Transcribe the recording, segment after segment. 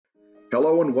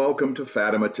Hello and welcome to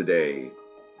Fatima Today.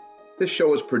 This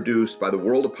show is produced by the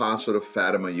World Apostolate of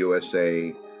Fatima,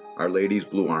 USA, Our Lady's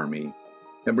Blue Army,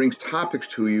 and brings topics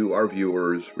to you, our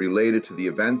viewers, related to the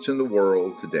events in the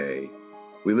world today.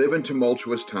 We live in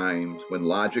tumultuous times when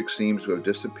logic seems to have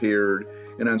disappeared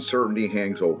and uncertainty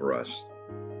hangs over us.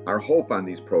 Our hope on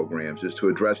these programs is to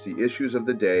address the issues of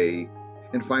the day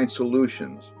and find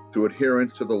solutions through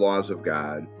adherence to the laws of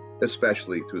God,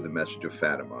 especially through the message of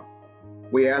Fatima.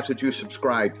 We ask that you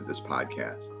subscribe to this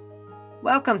podcast.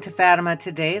 Welcome to Fatima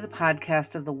Today, the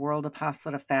podcast of the World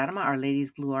Apostolate of Fatima, Our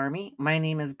Lady's Blue Army. My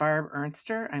name is Barb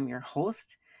Ernster. I'm your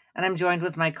host, and I'm joined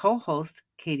with my co-host,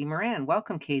 Katie Moran.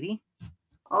 Welcome, Katie.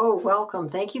 Oh, welcome.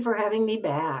 Thank you for having me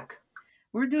back.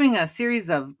 We're doing a series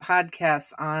of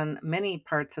podcasts on many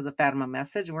parts of the Fatima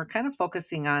message, and we're kind of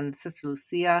focusing on Sister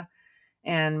Lucia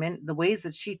and the ways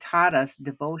that she taught us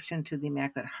devotion to the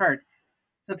Immaculate Heart.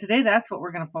 So today, that's what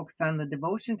we're going to focus on, the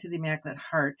devotion to the Immaculate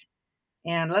Heart.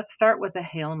 And let's start with a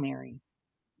Hail Mary.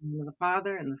 In the name of the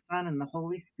Father, and the Son, and the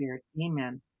Holy Spirit.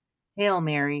 Amen. Hail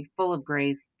Mary, full of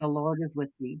grace, the Lord is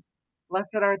with thee.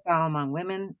 Blessed art thou among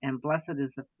women, and blessed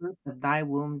is the fruit of thy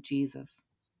womb, Jesus.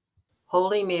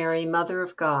 Holy Mary, Mother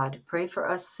of God, pray for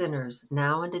us sinners,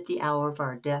 now and at the hour of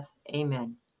our death.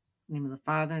 Amen. In the name of the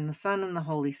Father, and the Son, and the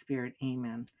Holy Spirit.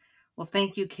 Amen. Well,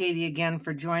 thank you, Katie, again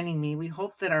for joining me. We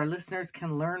hope that our listeners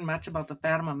can learn much about the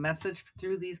Fatima message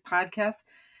through these podcasts.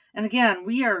 And again,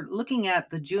 we are looking at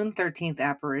the June 13th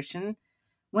apparition,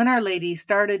 when Our Lady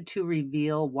started to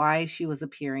reveal why she was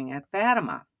appearing at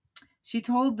Fatima. She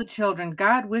told the children,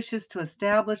 God wishes to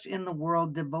establish in the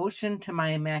world devotion to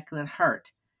my Immaculate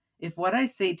Heart. If what I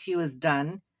say to you is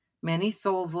done, many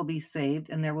souls will be saved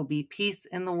and there will be peace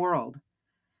in the world.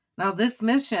 Now, this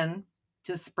mission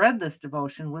to spread this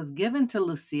devotion was given to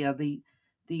Lucia,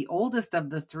 the oldest of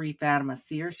the three Fatima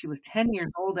seers. She was 10 years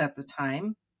old at the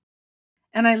time.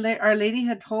 And Our Lady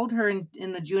had told her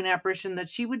in the June apparition that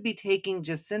she would be taking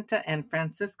Jacinta and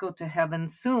Francisco to heaven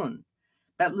soon,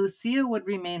 but Lucia would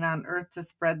remain on earth to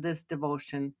spread this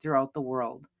devotion throughout the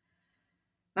world.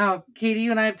 Now, Katie,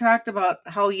 you and I have talked about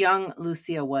how young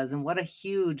Lucia was and what a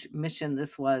huge mission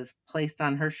this was placed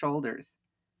on her shoulders.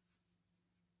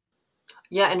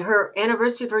 Yeah, and her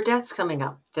anniversary of her death's coming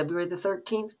up, February the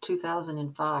 13th,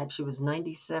 2005. She was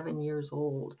 97 years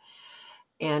old.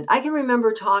 And I can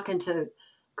remember talking to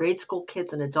grade school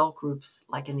kids and adult groups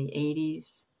like in the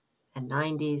 80s and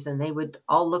 90s, and they would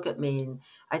all look at me and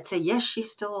I'd say, yes,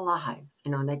 she's still alive.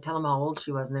 And they'd tell them how old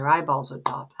she was and their eyeballs would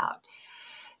pop out.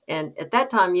 And at that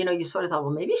time, you sort of thought,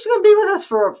 well, maybe she's going to be with us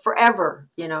for forever,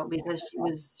 because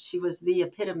she was the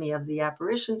epitome of the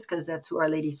apparitions, because that's who Our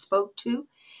Lady spoke to,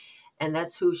 and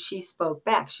that's who she spoke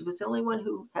back. She was the only one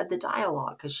who had the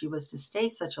dialogue, because she was to stay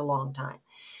such a long time.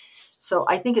 So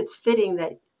I think it's fitting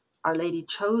that Our Lady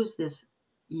chose this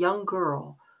young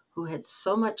girl who had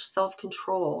so much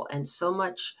self-control and so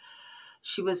much.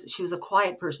 She was a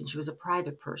quiet person. She was a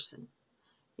private person.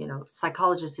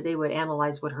 Psychologists today would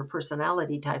analyze what her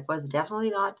personality type was. Definitely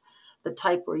not the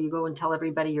type where you go and tell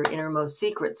everybody your innermost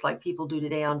secrets like people do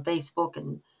today on Facebook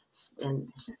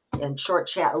and short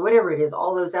chat or whatever it is,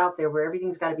 all those out there where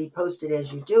everything's got to be posted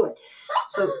as you do it.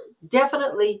 So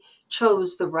definitely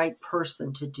chose the right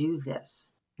person to do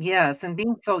this. Yes, and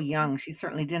being so young, she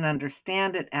certainly didn't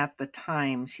understand it at the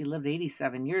time. She lived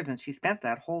 87 years and she spent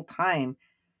that whole time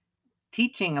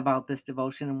teaching about this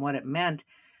devotion and what it meant.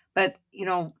 But,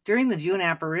 during the June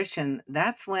apparition,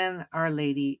 that's when Our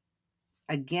Lady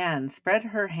again spread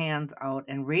her hands out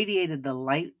and radiated the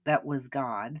light that was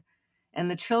God.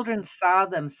 And the children saw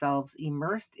themselves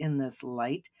immersed in this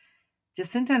light.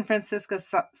 Jacinta and Francisca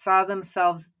saw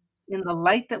themselves in the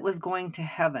light that was going to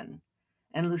heaven.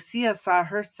 And Lucia saw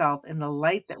herself in the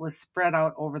light that was spread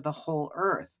out over the whole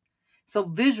earth. So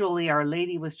visually, Our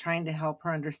Lady was trying to help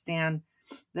her understand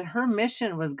that her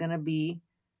mission was going to be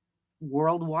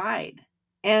worldwide.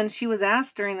 And she was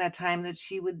asked during that time that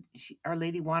Our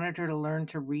Lady wanted her to learn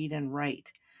to read and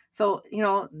write. So,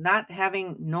 not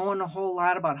having known a whole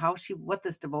lot about what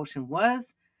this devotion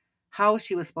was, how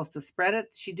she was supposed to spread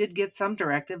it, she did get some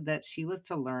directive that she was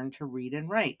to learn to read and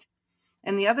write.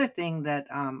 And the other thing that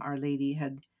Our Lady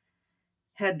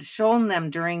had shown them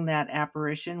during that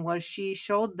apparition was she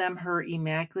showed them her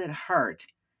Immaculate Heart.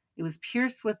 It was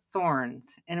pierced with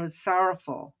thorns and it was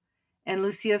sorrowful. And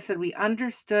Lucia said, we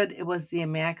understood it was the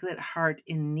Immaculate Heart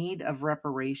in need of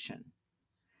reparation.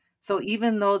 So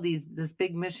even though this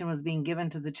big mission was being given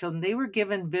to the children, they were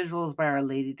given visuals by Our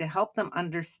Lady to help them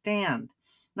understand.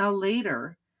 Now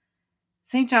later,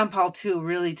 St. John Paul II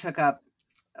really took up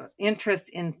interest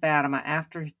in Fatima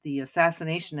after the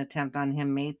assassination attempt on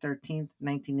him May 13th,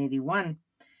 1981.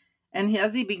 And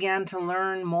as he began to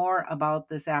learn more about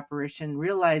this apparition,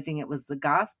 realizing it was the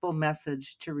gospel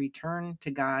message to return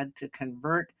to God, to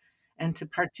convert, and to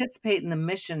participate in the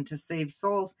mission to save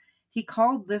souls, he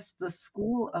called this the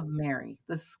School of Mary,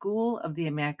 the School of the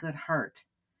Immaculate Heart.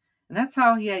 And that's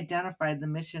how he identified the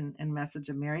mission and message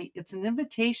of Mary. It's an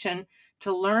invitation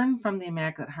to learn from the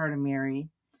Immaculate Heart of Mary,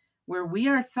 where we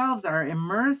ourselves are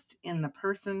immersed in the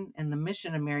person and the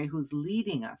mission of Mary who's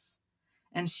leading us.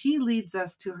 And she leads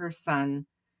us to her Son,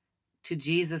 to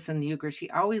Jesus in the Eucharist. She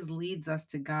always leads us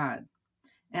to God.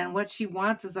 And what she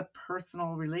wants is a personal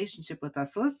relationship with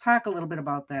us. So let's talk a little bit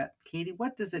about that. Katie,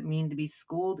 what does it mean to be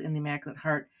schooled in the Immaculate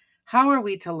Heart? How are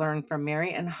we to learn from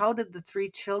Mary? And how did the three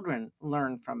children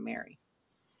learn from Mary?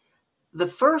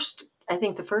 I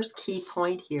think the first key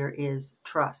point here is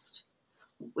trust.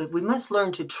 We must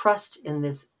learn to trust in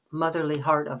this motherly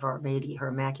heart of Our Lady, her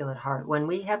Immaculate Heart. When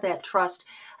we have that trust,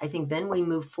 I think then we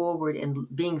move forward in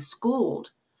being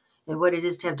schooled in what it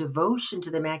is to have devotion to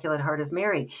the Immaculate Heart of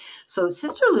Mary. So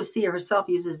Sister Lucia herself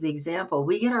uses the example,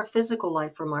 we get our physical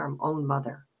life from our own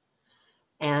mother.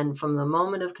 And from the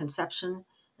moment of conception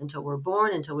until we're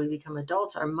born, until we become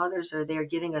adults, our mothers are there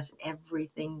giving us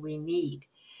everything we need.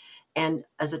 And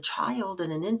as a child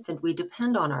and an infant, we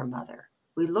depend on our mother.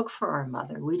 We look for our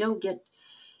mother. We don't get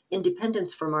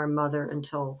independence from our mother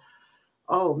until,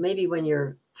 maybe when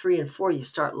you're 3 and 4, you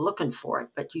start looking for it,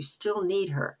 but you still need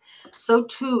her. So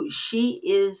too, she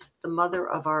is the mother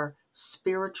of our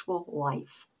spiritual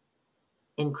life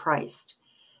in Christ.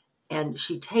 And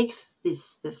she takes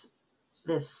this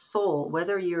soul,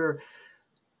 whether you're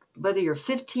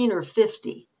 15 or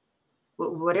 50,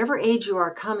 whatever age you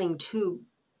are coming to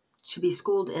be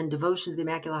schooled in devotion to the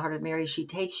Immaculate Heart of Mary, she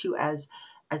takes you as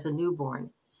a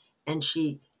newborn, and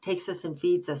she takes us and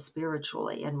feeds us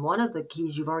spiritually. And one of the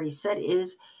keys you've already said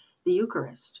is the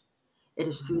Eucharist. It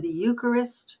is through the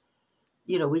Eucharist.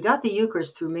 We got the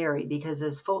Eucharist through Mary because,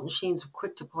 as Fulton Sheen's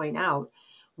quick to point out,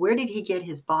 where did he get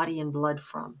his body and blood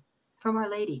from? From Our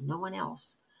Lady, no one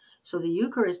else. So the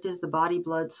Eucharist is the body,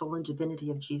 blood, soul, and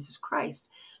divinity of Jesus Christ.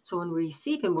 So when we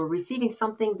receive him, we're receiving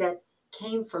something that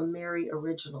came from Mary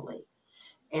originally.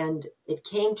 And it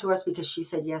came to us because she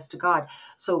said yes to God.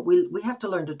 So we have to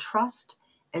learn to trust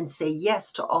and say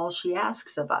yes to all she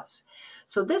asks of us.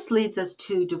 So this leads us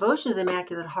to devotion to the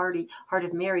Immaculate Heart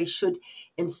of Mary should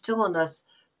instill in us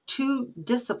two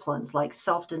disciplines like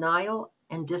self-denial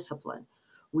and discipline.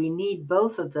 We need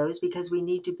both of those because we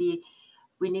need to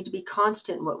be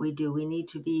constant in what we do. We need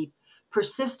to be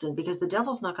persistent because the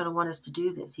devil's not going to want us to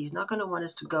do this. He's not going to want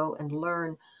us to go and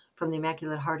learn from the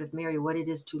Immaculate Heart of Mary what it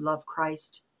is to love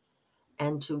Christ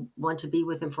and to want to be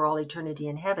with him for all eternity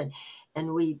in heaven.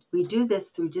 And we do this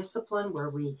through discipline, where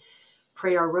we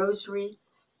pray our rosary,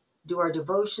 do our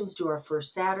devotions, do our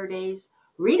first Saturdays,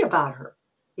 read about her.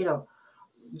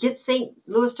 Get St.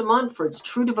 Louis de Montfort's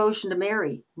True Devotion to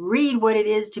Mary. Read what it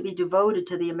is to be devoted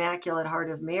to the Immaculate Heart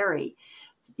of Mary.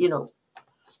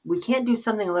 We can't do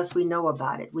something unless we know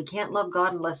about it. We can't love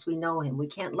God unless we know him. We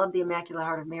can't love the Immaculate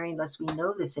Heart of Mary unless we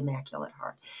know this Immaculate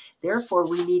Heart. Therefore,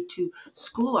 we need to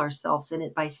school ourselves in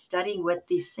it by studying what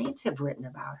these saints have written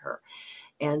about her.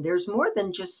 And there's more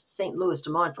than just St. Louis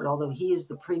de Montfort, although he is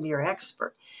the premier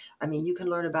expert. I mean, you can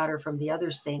learn about her from the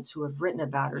other saints who have written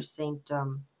about her. St.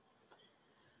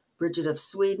 Bridget of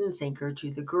Sweden, St.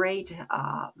 Gertrude the Great,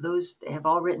 those have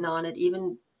all written on it.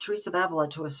 Even Teresa of Avila,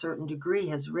 to a certain degree,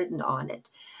 has written on it.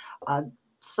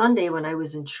 Sunday, when I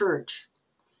was in church,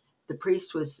 the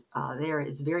priest was there.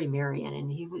 It's very Marian,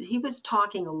 and he was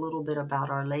talking a little bit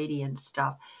about Our Lady and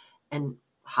stuff, and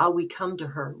how we come to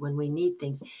her when we need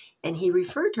things. And he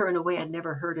referred to her in a way I'd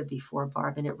never heard of before,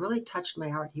 Barb, and it really touched my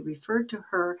heart. He referred to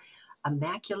her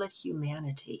immaculate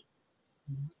humanity.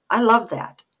 I love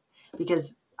that,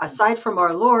 because aside from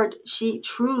our Lord, she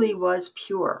truly was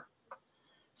pure.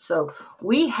 So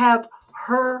we have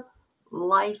her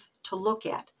life to look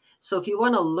at. So if you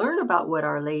want to learn about what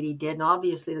Our Lady did, and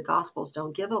obviously the Gospels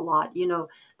don't give a lot,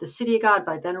 The City of God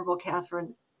by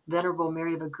Venerable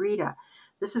Mary of Agreda.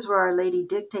 This is where Our Lady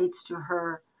dictates to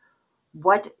her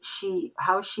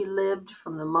how she lived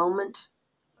from the moment,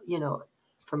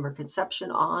 from her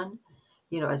conception on,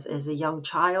 as a young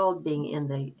child, being in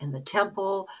the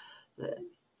temple,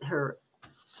 her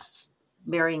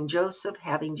marrying Joseph,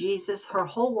 having Jesus. Her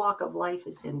whole walk of life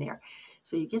is in there.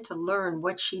 So you get to learn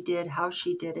what she did, how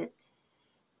she did it,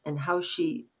 and how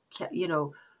she,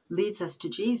 leads us to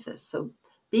Jesus. So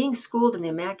being schooled in the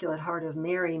Immaculate Heart of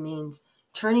Mary means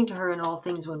turning to her in all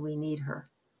things when we need her.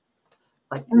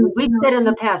 Like we've said in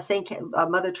the past,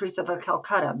 Mother Teresa of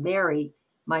Calcutta, Mary,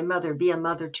 my mother, be a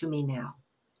mother to me now.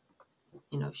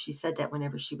 She said that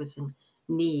whenever she was in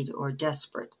need or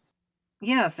desperate.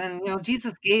 Yes, and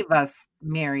Jesus gave us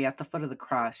Mary at the foot of the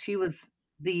cross.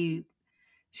 The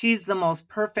she's the most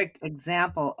perfect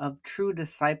example of true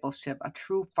discipleship, a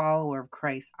true follower of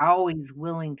Christ, always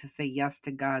willing to say yes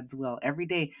to God's will every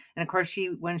day. And of course,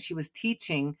 when she was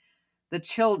teaching the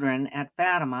children at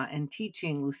Fatima and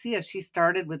teaching Lucia, she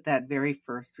started with that very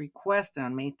first request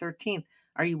on May 13th.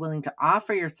 Are you willing to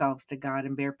offer yourselves to God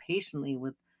and bear patiently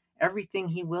with everything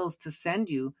He wills to send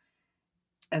you,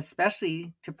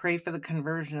 especially to pray for the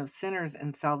conversion of sinners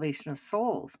and salvation of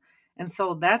souls? And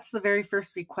so that's the very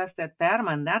first request at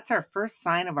Fatima, and that's our first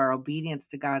sign of our obedience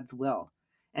to God's will.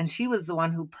 And she was the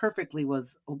one who perfectly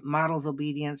models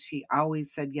obedience. She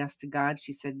always said yes to God.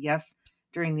 She said yes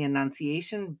during the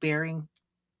Annunciation,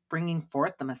 bringing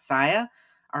forth the Messiah,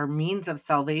 our means of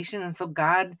salvation. And so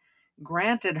God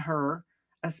granted her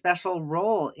a special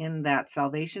role in that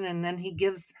salvation. And then He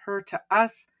gives her to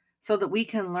us so that we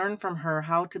can learn from her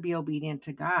how to be obedient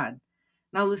to God.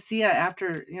 Now, Lucia,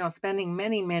 after spending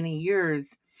many, many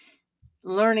years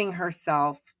learning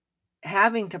herself,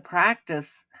 having to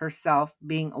practice herself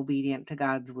being obedient to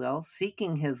God's will,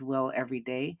 seeking His will every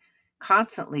day,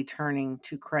 constantly turning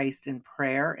to Christ in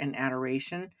prayer and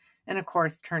adoration, and of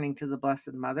course, turning to the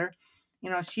Blessed Mother.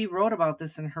 She wrote about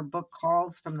this in her book,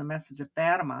 Calls from the Message of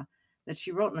Fatima, that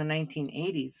she wrote in the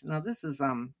 1980s. Now, this is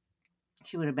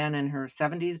she would have been in her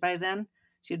 70s by then.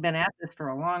 She'd been at this for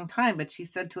a long time, but she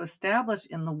said to establish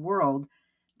in the world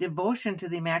devotion to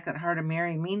the Immaculate Heart of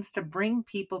Mary means to bring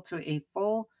people to a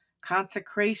full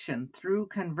consecration through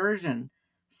conversion,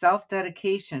 self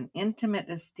dedication, intimate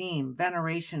esteem,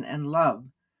 veneration, and love.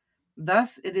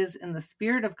 Thus, it is in the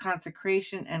spirit of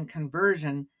consecration and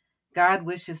conversion God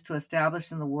wishes to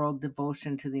establish in the world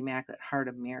devotion to the Immaculate Heart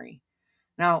of Mary.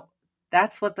 Now,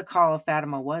 that's what the call of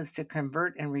Fatima was, to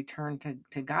convert and return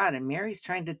to God. And Mary's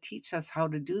trying to teach us how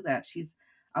to do that. She's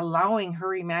allowing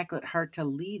her Immaculate Heart to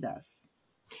lead us.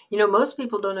 Most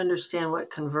people don't understand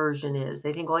what conversion is.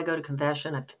 They think, well, I go to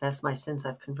confession, I've confessed my sins,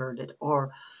 I've converted.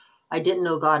 Or I didn't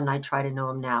know God and I try to know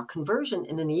Him now. Conversion,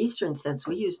 in an Eastern sense,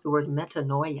 we use the word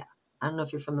metanoia. I don't know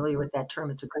if you're familiar with that term.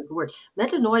 It's a Greek word.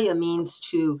 Metanoia means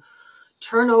to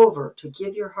turn over, to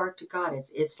give your heart to God.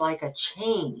 It's like a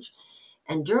change.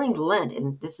 And during Lent,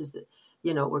 and this is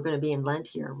we're going to be in Lent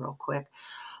here real quick.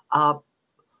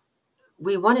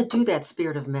 We want to do that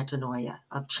spirit of metanoia,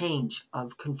 of change,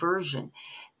 of conversion.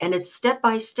 And it's step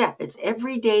by step. It's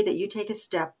every day that you take a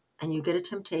step and you get a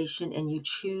temptation and you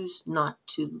choose not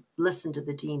to listen to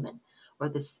the demon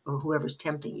or whoever's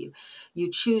tempting you. You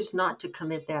choose not to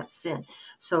commit that sin.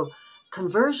 So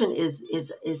conversion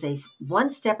is a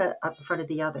one step up in front of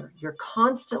the other. You're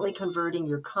constantly converting.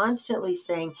 You're constantly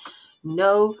saying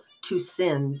no to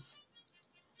sins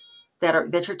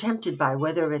that you're tempted by,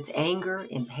 whether it's anger,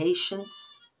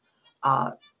 impatience,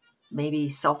 uh, maybe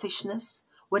selfishness,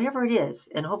 whatever it is,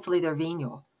 and hopefully they're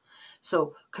venial.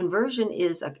 So conversion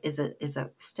is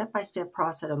a step by step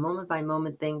process, a moment by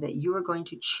moment thing that you are going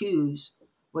to choose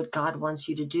what God wants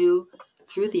you to do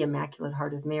through the Immaculate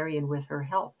Heart of Mary and with her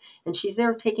help. And she's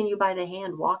there taking you by the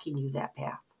hand, walking you that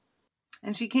path.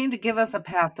 And she came to give us a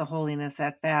path to holiness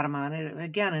at Fatima. And it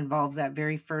again involves that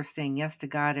very first saying yes to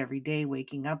God every day,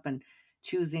 waking up and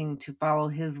choosing to follow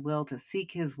His will, to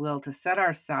seek His will, to set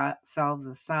ourselves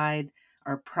aside,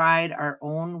 our pride, our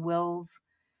own wills,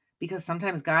 because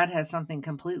sometimes God has something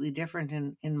completely different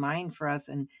in mind for us,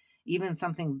 and even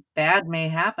something bad may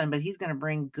happen, but He's going to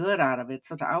bring good out of it.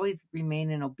 So to always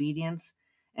remain in obedience.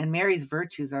 And Mary's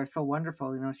virtues are so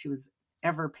wonderful. She was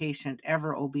ever patient,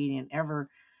 ever obedient, ever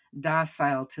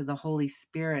docile to the Holy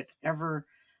Spirit, ever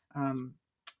um,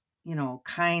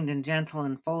 kind and gentle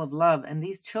and full of love. And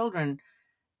these children,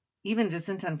 even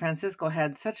Jacinta and Francisco,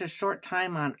 had such a short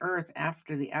time on earth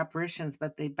after the apparitions,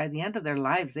 but by the end of their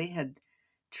lives, they had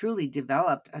truly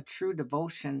developed a true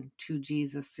devotion to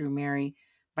Jesus through Mary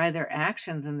by their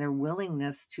actions and their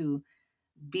willingness to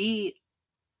be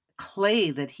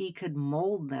clay that He could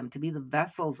mold them to be the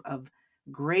vessels of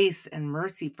grace and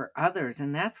mercy for others.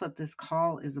 And that's what this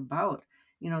call is about,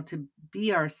 to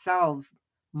be ourselves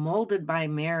molded by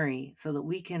Mary so that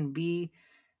we can be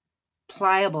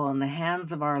pliable in the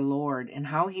hands of our Lord and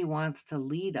how He wants to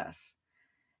lead us.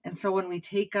 And so when we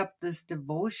take up this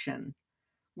devotion,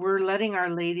 we're letting Our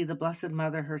Lady, the Blessed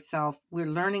Mother herself, we're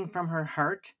learning from her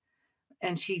heart.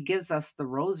 And she gives us the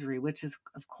rosary, which is,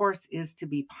 of course, is to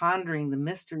be pondering the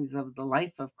mysteries of the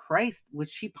life of Christ, which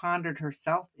she pondered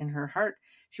herself in her heart.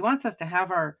 She wants us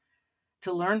to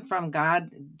to learn from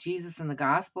God, Jesus, and the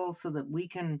gospel so that we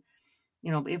can,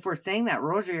 if we're saying that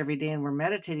rosary every day and we're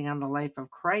meditating on the life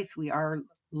of Christ, we are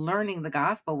learning the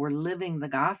gospel. We're living the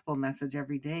gospel message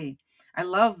every day. I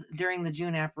love during the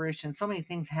June apparition, so many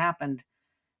things happened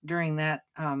during that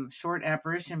short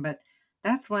apparition. But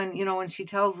that's when, when she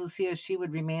tells Lucia she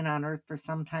would remain on earth for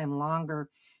some time longer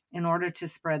in order to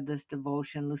spread this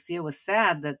devotion. Lucia was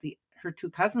sad that her two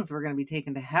cousins were going to be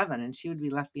taken to heaven and she would be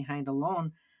left behind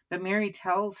alone. But Mary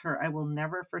tells her, I will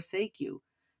never forsake you.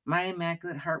 My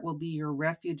Immaculate Heart will be your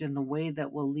refuge and the way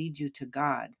that will lead you to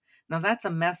God. Now that's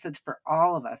a message for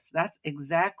all of us. That's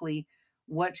exactly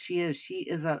what she is.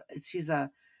 She's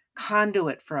a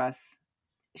conduit for us.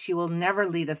 She will never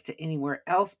lead us to anywhere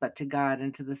else but to God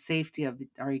and to the safety of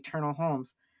our eternal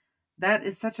homes. That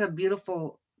is such a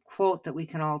beautiful quote that we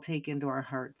can all take into our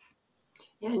hearts.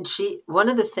 Yeah, and one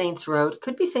of the saints wrote,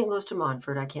 could be St. Louis de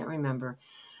Montfort, I can't remember,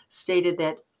 stated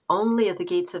that only at the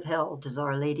gates of hell does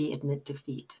Our Lady admit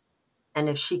defeat. And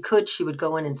if she could, she would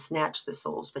go in and snatch the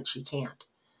souls, but she can't.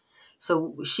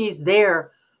 So she's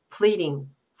there pleading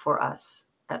for us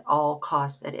at all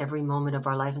costs at every moment of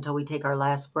our life until we take our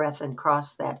last breath and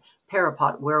cross that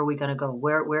parapet. Where are we going to go?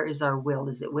 Where is our will?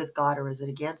 Is it with God or is it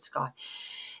against God?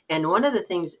 And one of the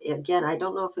things, again, I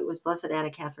don't know if it was Blessed Anna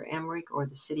Catherine Emmerich or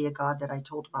the City of God that I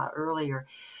told about earlier.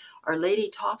 Our Lady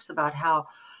talks about how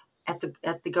at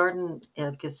the Garden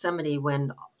of Gethsemane,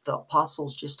 when the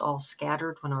apostles just all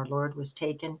scattered when our Lord was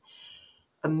taken,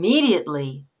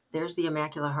 immediately there's the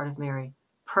Immaculate Heart of Mary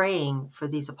praying for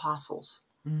these apostles.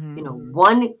 Mm-hmm.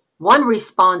 One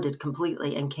responded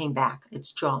completely and came back.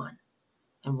 It's John,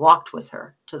 and walked with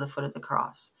her to the foot of the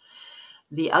cross.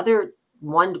 The other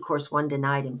one, of course, one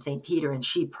denied him, St. Peter, and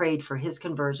she prayed for his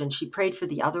conversion. She prayed for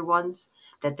the other ones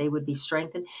that they would be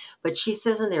strengthened. But she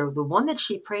says in there, the one that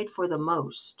she prayed for the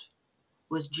most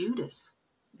was Judas.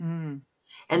 Mm-hmm.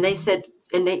 And they said,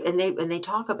 and they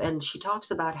talk about, and she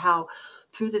talks about how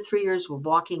through the 3 years we're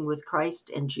walking with Christ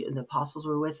and the apostles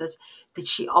were with us, that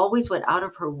she always went out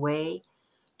of her way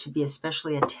to be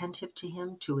especially attentive to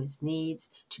him, to his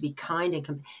needs, to be kind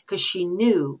and because she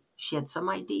knew, she had some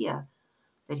idea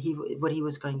that what he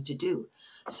was going to do.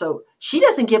 So she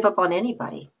doesn't give up on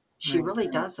anybody. She Right. really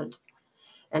doesn't.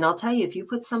 And I'll tell you, if you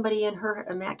put somebody in her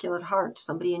Immaculate Heart,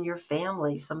 somebody in your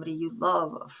family, somebody you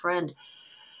love, a friend,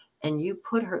 and you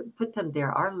put them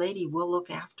there, Our Lady will look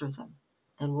after them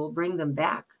and will bring them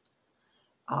back,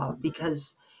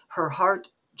 because her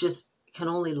heart just can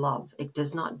only love. It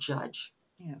does not judge.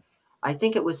 Yes. I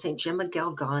think it was St. Gemma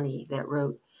Galgani that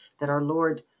wrote that our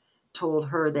Lord told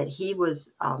her that he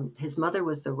was, his mother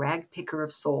was the rag picker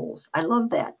of souls. I love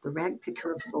that, the rag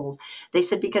picker of souls. They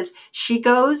said, because she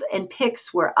goes and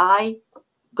picks where I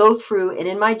go through, and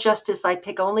in my justice, I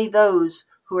pick only those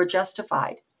who are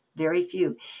justified, very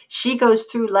few. She goes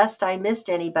through lest I missed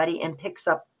anybody and picks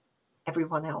up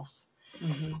everyone else.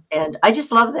 Mm-hmm. And I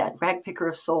just love that, rag picker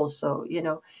of souls. So,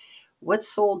 what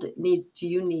soul do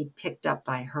you need picked up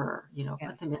by her? Yes.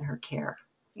 Put them in her care.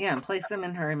 Yeah, and place them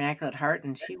in her Immaculate Heart,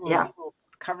 and she will Yeah.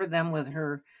 cover them with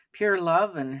her pure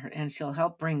love, and she'll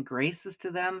help bring graces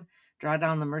to them, draw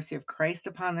down the mercy of Christ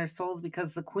upon their souls,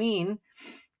 because the queen,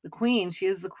 she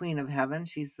is the queen of heaven.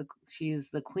 She is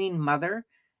the queen mother,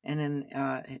 and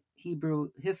in Hebrew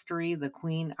history, the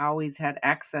queen always had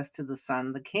access to the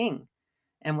son, the king,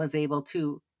 and was able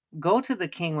to go to the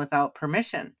king without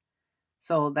permission.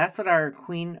 So that's what our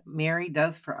Queen Mary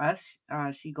does for us.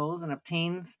 She goes and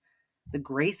obtains the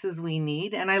graces we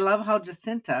need. And I love how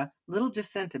little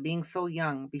Jacinta, being so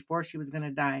young before she was going to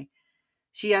die,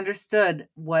 she understood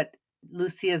what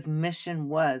Lucia's mission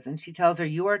was. And she tells her,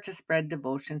 you are to spread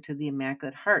devotion to the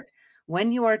Immaculate Heart.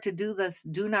 When you are to do this,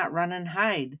 do not run and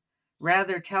hide.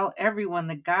 Rather, tell everyone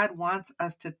that God wants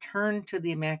us to turn to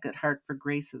the Immaculate Heart for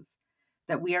graces,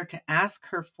 that we are to ask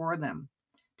her for them.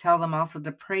 Tell them also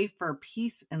to pray for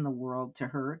peace in the world to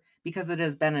her, because it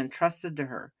has been entrusted to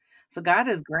her. So God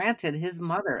has granted his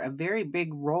mother a very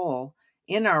big role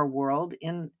in our world,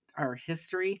 in our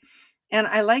history. And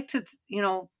I like to,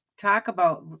 talk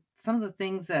about some of the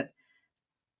things that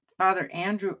Father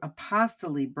Andrew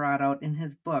Apostoli brought out in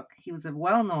his book. He was a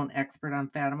well-known expert on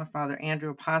Fatima. Father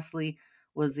Andrew Apostoli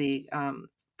was a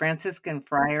Franciscan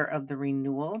friar of the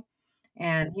Renewal,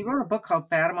 and he wrote a book called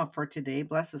Fatima for Today.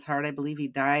 Bless his heart. I believe he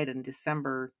died in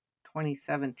December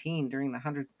 2017 during the year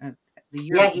of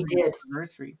Yeah, the he 100th did.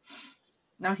 anniversary.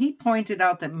 Now, he pointed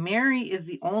out that Mary is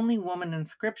the only woman in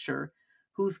Scripture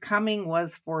whose coming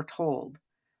was foretold.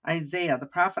 The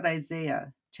prophet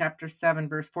Isaiah, chapter 7,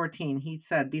 verse 14, he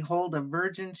said, behold, a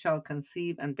virgin shall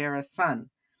conceive and bear a son.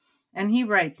 And he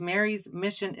writes, Mary's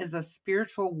mission is a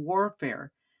spiritual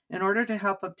warfare in order to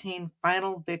help obtain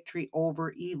final victory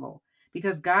over evil.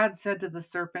 Because God said to the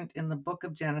serpent in the book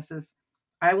of Genesis,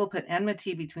 I will put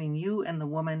enmity between you and the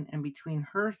woman, and between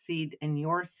her seed and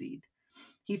your seed.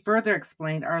 He further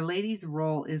explained, Our Lady's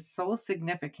role is so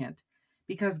significant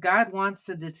because God wants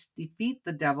to defeat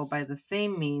the devil by the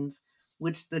same means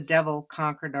which the devil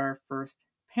conquered our first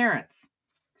parents,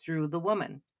 through the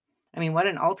woman. I mean, what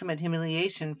an ultimate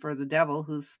humiliation for the devil,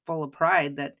 who's full of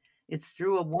pride, that it's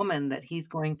through a woman that he's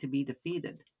going to be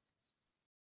defeated.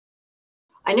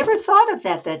 I never thought of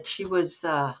that she was,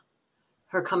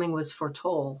 her coming was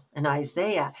foretold in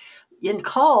Isaiah. In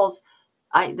calls,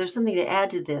 there's something to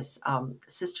add to this.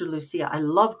 Sister Lucia, I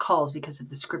love calls because of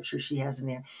the scripture she has in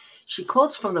there. She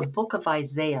quotes from the book of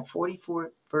Isaiah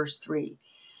 44, verse 3.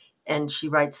 And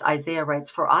Isaiah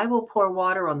writes, "For I will pour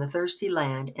water on the thirsty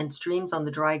land and streams on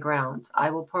the dry grounds.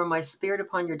 I will pour my spirit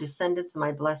upon your descendants and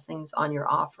my blessings on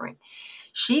your offering."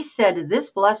 She said this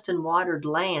blessed and watered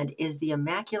land is the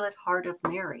Immaculate Heart of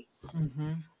Mary.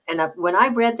 Mm-hmm. And when I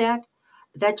read that,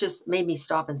 that just made me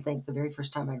stop and think the very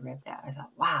first time I read that. I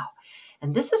thought, wow.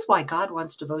 And this is why God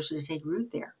wants devotion to take root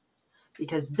there,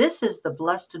 because this is the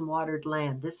blessed and watered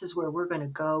land. This is where we're going to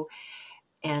go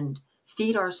and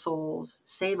feed our souls,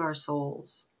 save our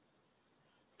souls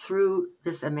through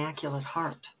this Immaculate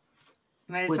Heart,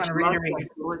 And I just want which to loves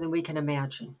reiterate, us more than we can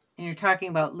imagine. and you're talking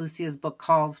about Lucia's book,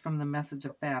 Calls from the Message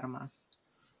of Fatima.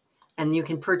 And you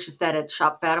can purchase that at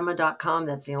shopfatima.com.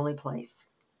 That's the only place.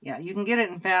 Yeah, you can get it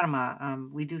in Fatima.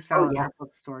 We do sell Oh, it in yeah. our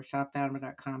bookstore,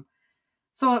 shopfatima.com.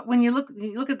 So when you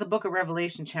look at the book of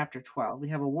Revelation, chapter 12, we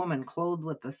have a woman clothed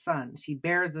with the sun. She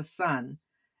bears a son,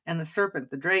 and the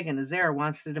serpent, the dragon, is there,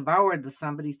 wants to devour the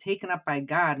son, but he's taken up by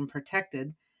God and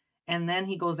protected. And then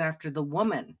he goes after the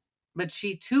woman, but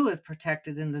she too is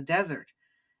protected in the desert.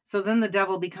 So then the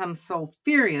devil becomes so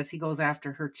furious, he goes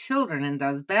after her children and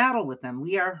does battle with them.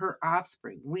 We are her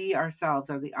offspring. We ourselves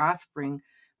are the offspring,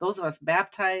 those of us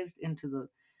baptized into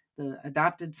the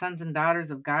adopted sons and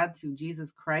daughters of God through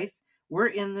Jesus Christ. We're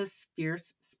in this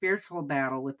fierce spiritual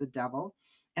battle with the devil.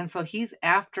 And so he's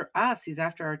after us. He's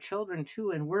after our children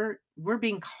too. And we're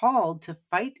being called to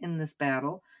fight in this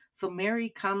battle. So Mary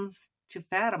comes to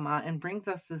Fatima and brings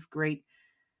us this great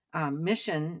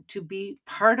mission to be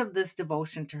part of this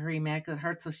devotion to her Immaculate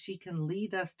Heart, so she can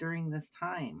lead us during this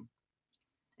time.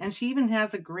 And she even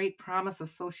has a great promise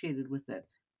associated with it.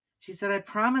 She said, "I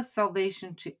promise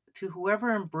salvation to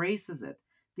whoever embraces it.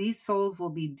 These souls will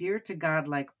be dear to God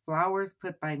like flowers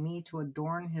put by me to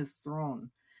adorn his throne."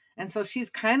 And so she's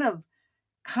kind of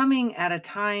coming at a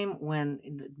time when,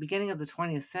 in the beginning of the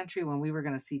 20th century, when we were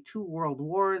going to see 2 world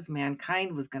wars,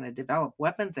 mankind was going to develop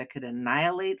weapons that could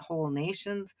annihilate whole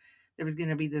nations. There was going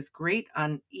to be this great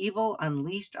evil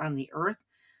unleashed on the earth.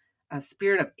 A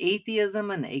spirit of atheism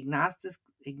and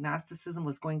agnosticism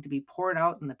was going to be poured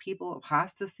out in the people of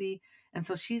apostasy. And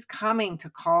so she's coming to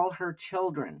call her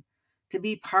children to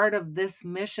be part of this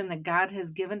mission that God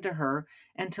has given to her,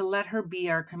 and to let her be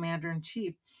our commander in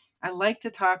chief. I like to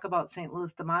talk about St.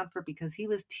 Louis de Montfort because he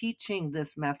was teaching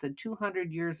this method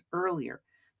 200 years earlier,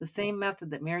 the same method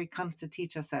that Mary comes to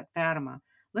teach us at Fatima.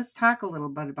 Let's talk a little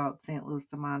bit about St. Louis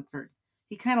de Montfort.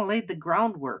 He kind of laid the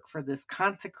groundwork for this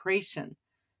consecration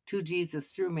to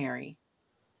Jesus through Mary.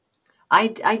 I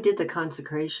did the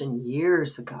consecration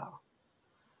years ago.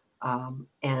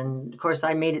 And of course,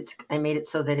 I made it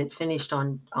so that it finished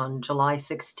on July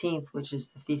 16th, which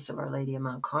is the Feast of Our Lady of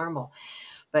Mount Carmel.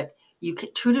 But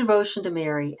True Devotion to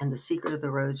Mary and The Secret of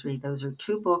the Rosary, those are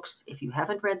 2 books. If you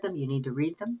haven't read them, you need to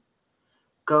read them.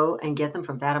 Go and get them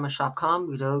from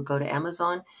FatimaShop.com. Go to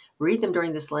Amazon. Read them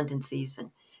during this Lenten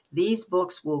season. These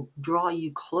books will draw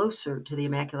you closer to the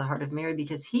Immaculate Heart of Mary,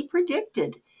 because he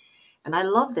predicted, and I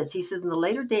love this, he says, in the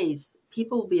later days,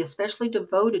 people will be especially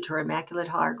devoted to her Immaculate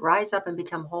Heart, rise up and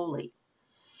become holy,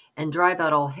 and drive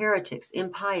out all heretics,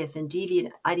 impious, and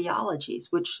deviant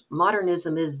ideologies, which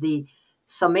modernism is the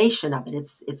summation of it.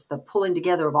 It's the pulling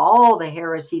together of all the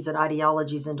heresies and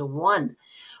ideologies into one,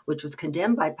 which was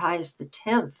condemned by Pius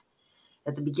X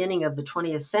at the beginning of the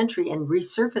 20th century and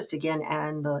resurfaced again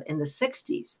in the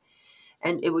 60s.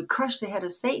 And it would crush the head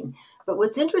of Satan. But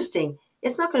what's interesting,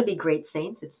 it's not going to be great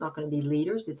saints. It's not going to be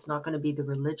leaders. It's not going to be the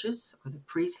religious or the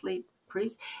priests.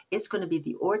 It's going to be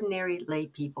the ordinary lay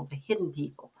people, the hidden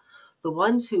people, the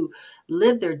ones who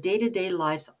live their day-to-day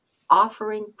lives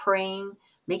offering, praying,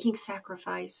 making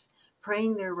sacrifice,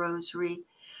 praying their rosary.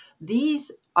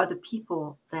 These are the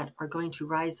people that are going to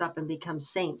rise up and become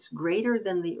saints, greater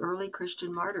than the early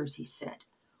Christian martyrs, he said.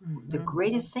 Mm-hmm. The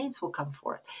greatest saints will come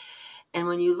forth. And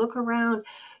when you look around,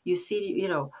 you see,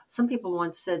 some people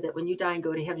once said that when you die and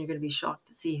go to heaven, you're going to be shocked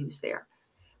to see who's there.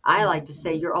 I like to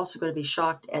say you're also going to be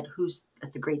shocked at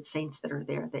the great saints that are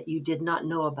there that you did not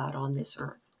know about on this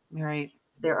earth. Right.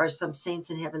 There are some saints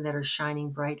in heaven that are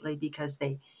shining brightly because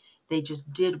they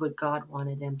just did what God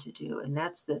wanted them to do. And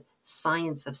that's the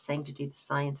science of sanctity, the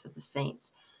science of the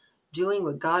saints. doing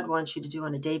what God wants you to do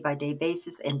on a day-by-day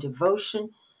basis, and devotion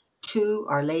to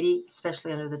Our Lady,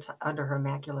 especially under her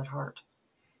Immaculate Heart.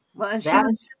 Well, and she was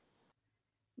That's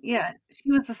Yeah,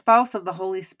 she was the spouse of the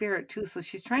Holy Spirit too, so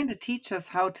she's trying to teach us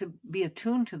how to be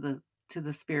attuned to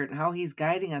the Spirit and how he's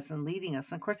guiding us and leading us.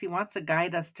 And of course, he wants to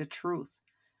guide us to truth.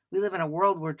 We live in a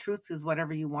world where truth is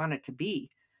whatever you want it to be,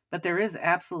 but there is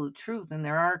absolute truth and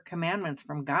there are commandments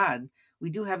from God. We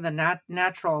do have the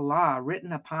natural law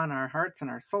written upon our hearts and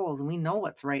our souls, and we know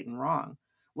what's right and wrong.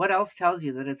 What else tells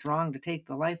you that it's wrong to take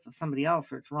the life of somebody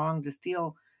else or it's wrong to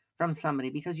steal from somebody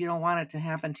because you don't want it to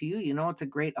happen to you? You know it's a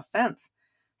great offense.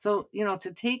 So,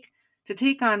 to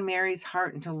take on Mary's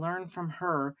heart and to learn from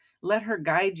her, let her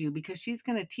guide you because she's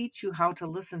going to teach you how to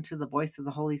listen to the voice of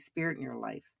the Holy Spirit in your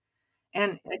life.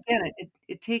 And again,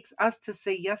 it takes us to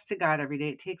say yes to God every day.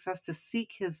 It takes us to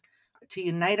seek to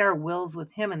unite our wills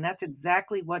with him. And that's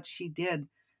exactly what she did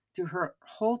through her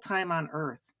whole time on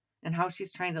earth and how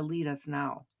she's trying to lead us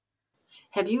now.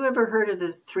 Have you ever heard of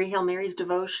the three Hail Marys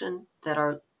devotion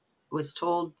that was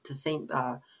told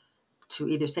to to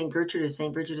either Saint Gertrude or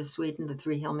Saint Bridget of Sweden, the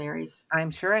three Hail Marys?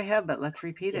 I'm sure I have, but let's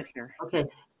repeat Yeah. it here. Okay.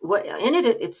 What in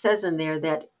it says in there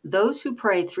that those who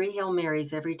pray three Hail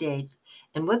Marys every day,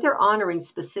 and what they're honoring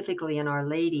specifically in Our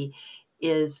Lady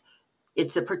is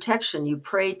it's a protection. You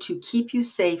pray to keep you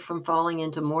safe from falling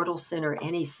into mortal sin or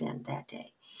any sin that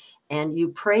day. And you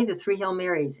pray the three Hail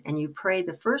Marys, and you pray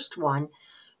the first one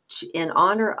in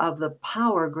honor of the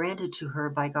power granted to her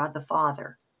by God the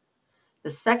Father. The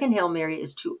second Hail Mary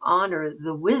is to honor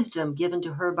the wisdom given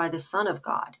to her by the Son of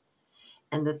God.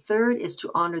 And the third is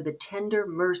to honor the tender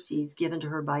mercies given to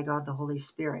her by God the Holy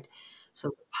Spirit. So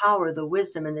the power, the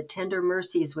wisdom, and the tender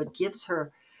mercy is what gives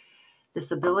her this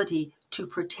ability to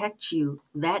protect you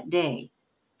that day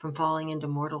from falling into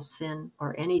mortal sin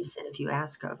or any sin if you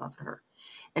ask of her.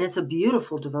 And it's a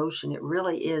beautiful devotion. It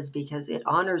really is, because it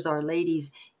honors Our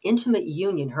Lady's intimate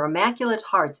union, her Immaculate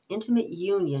Heart's intimate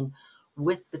union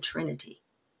with the Trinity.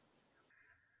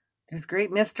 There's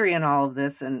great mystery in all of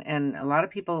this, and a lot of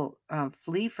people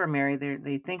flee from Mary.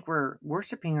 They think we're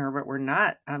worshiping her, but we're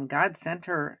not. God sent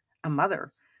her a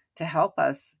mother to help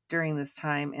us during this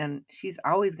time, and she's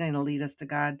always going to lead us to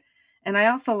God. And I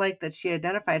also like that she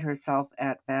identified herself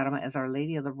at Fatima as Our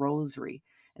Lady of the Rosary.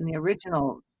 And the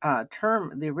original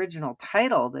the original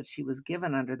title that she was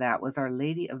given under that was Our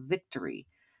Lady of Victory.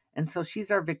 And so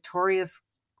she's our victorious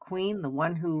queen, the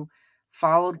one who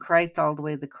followed Christ all the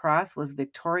way to the cross, was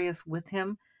victorious with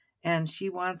him, and she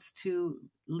wants to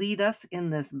lead us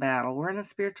in this battle. We're in a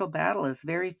spiritual battle. It's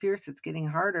very fierce. It's getting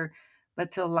harder,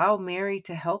 but to allow Mary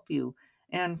to help you.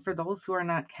 And for those who are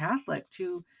not Catholic,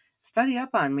 to study up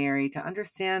on Mary, to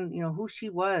understand, who she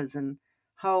was and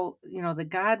how, that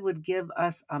God would give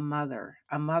us a mother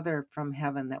from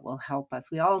heaven that will help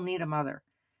us. We all need a mother.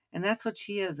 And that's what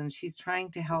she is. And she's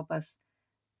trying to help us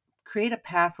create a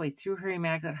pathway through her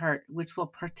Immaculate Heart, which will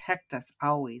protect us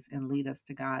always and lead us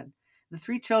to God. The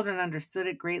three children understood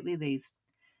it greatly.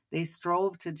 They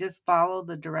strove to just follow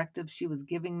the directives she was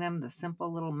giving them, the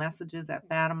simple little messages at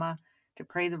Fatima, to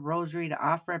pray the rosary, to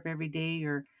offer up every day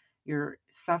your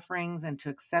sufferings and to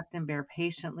accept and bear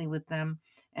patiently with them.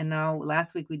 And now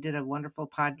last week we did a wonderful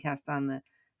podcast on the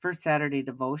first Saturday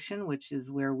devotion, which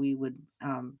is where we would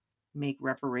make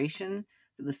reparation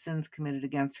for the sins committed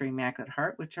against her Immaculate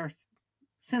Heart, which are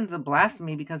sins of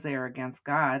blasphemy because they are against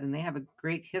God and they have a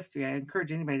great history. I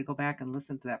encourage anybody to go back and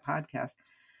listen to that podcast.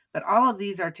 But all of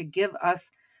these are to give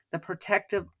us the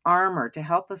protective armor, to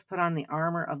help us put on the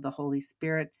armor of the Holy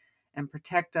Spirit and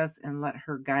protect us and let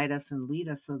her guide us and lead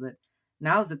us, so that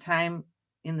now's the time,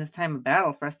 in this time of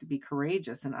battle, for us to be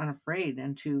courageous and unafraid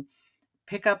and to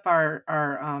pick up our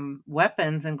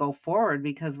weapons and go forward,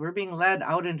 because we're being led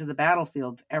out into the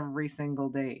battlefields every single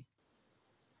day.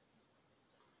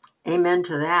 Amen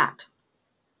to that.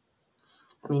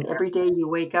 I mean, every day you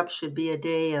wake up should be a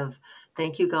day of,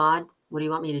 thank you, God. What do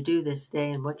you want me to do this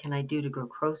day? And what can I do to grow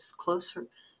closer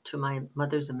to my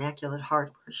mother's Immaculate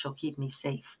Heart, where she'll keep me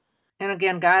safe? And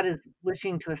again, God is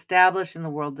wishing to establish in the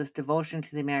world this devotion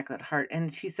to the Immaculate Heart.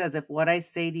 And she says, if what I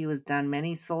say to you is done,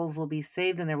 many souls will be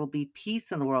saved and there will be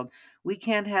peace in the world. We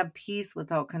can't have peace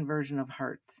without conversion of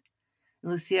hearts.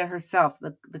 Lucia herself,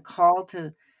 the call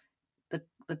to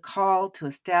the call to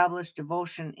establish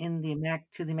devotion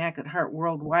to the Immaculate Heart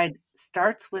worldwide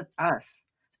starts with us,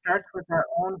 starts with our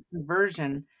own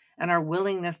conversion and our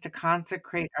willingness to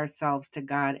consecrate ourselves to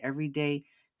God every day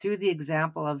through the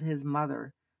example of his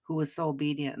mother, who was so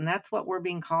obedient. And that's what we're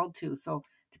being called to. So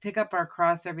to pick up our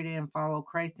cross every day and follow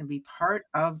Christ and be part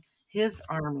of his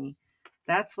army,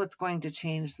 That's what's going to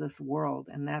change this world.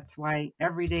 And that's why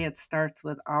every day it starts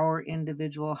with our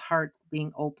individual heart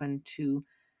being open to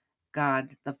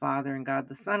God the Father and God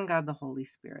the Son, God the Holy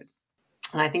Spirit.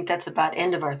 And I think that's about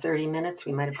end of our 30 minutes.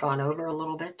 We might have gone over a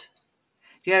little bit.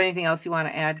 Do you have anything else you want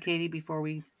to add, Katie, before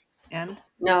we end?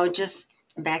 No, just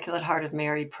Immaculate Heart of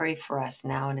Mary, pray for us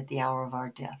now and at the hour of our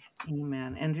death.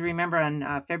 Amen. And to remember, on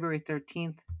February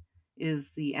 13th is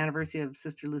the anniversary of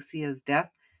Sister Lucia's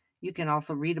death. You can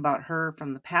also read about her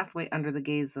from The Pathway Under the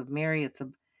Gaze of Mary. It's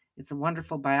a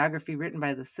wonderful biography written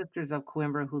by the Sisters of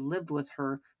Coimbra who lived with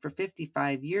her for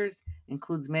 55 years,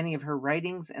 includes many of her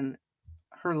writings and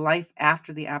her life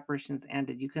after the apparitions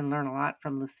ended. You can learn a lot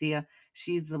from Lucia.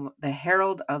 She's the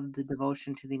herald of the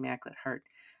devotion to the Immaculate Heart.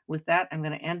 With that, I'm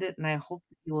going to end it, and I hope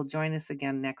you will join us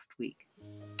again next week.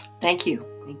 Thank you.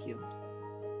 Thank you.